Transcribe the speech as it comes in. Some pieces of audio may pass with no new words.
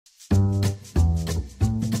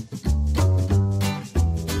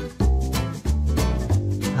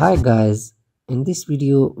Hi guys, in this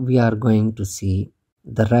video we are going to see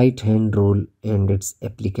the right hand rule and its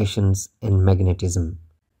applications in magnetism.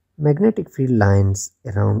 Magnetic field lines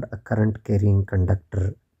around a current carrying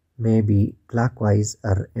conductor may be clockwise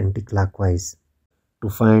or anti-clockwise. To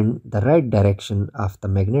find the right direction of the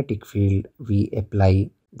magnetic field, we apply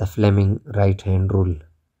the Fleming right hand rule.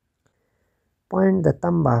 Point the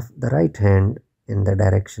thumb of the right hand in the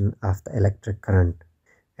direction of the electric current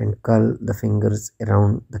and curl the fingers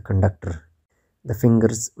around the conductor. The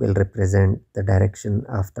fingers will represent the direction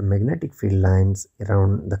of the magnetic field lines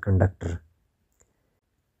around the conductor.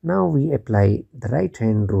 Now we apply the right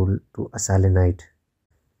hand rule to a solenoid.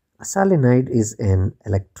 A solenoid is an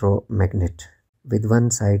electromagnet with one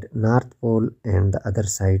side north pole and the other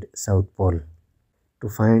side south pole. To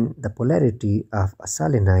find the polarity of a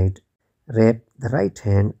solenoid, wrap the right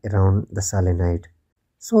hand around the solenoid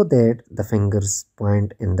so that the fingers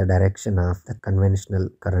point in the direction of the conventional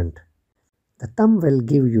current. The thumb will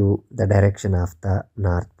give you the direction of the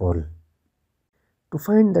north pole. To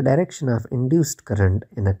find the direction of induced current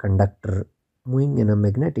in a conductor moving in a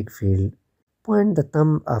magnetic field, point the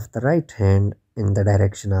thumb of the right hand in the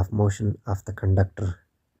direction of motion of the conductor.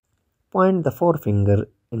 Point the forefinger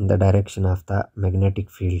in the direction of the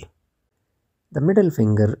magnetic field. The middle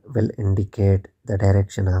finger will indicate the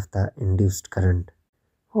direction of the induced current.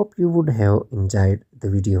 Hope you would have enjoyed the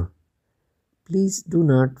video. Please do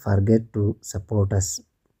not forget to support us.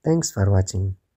 Thanks for watching.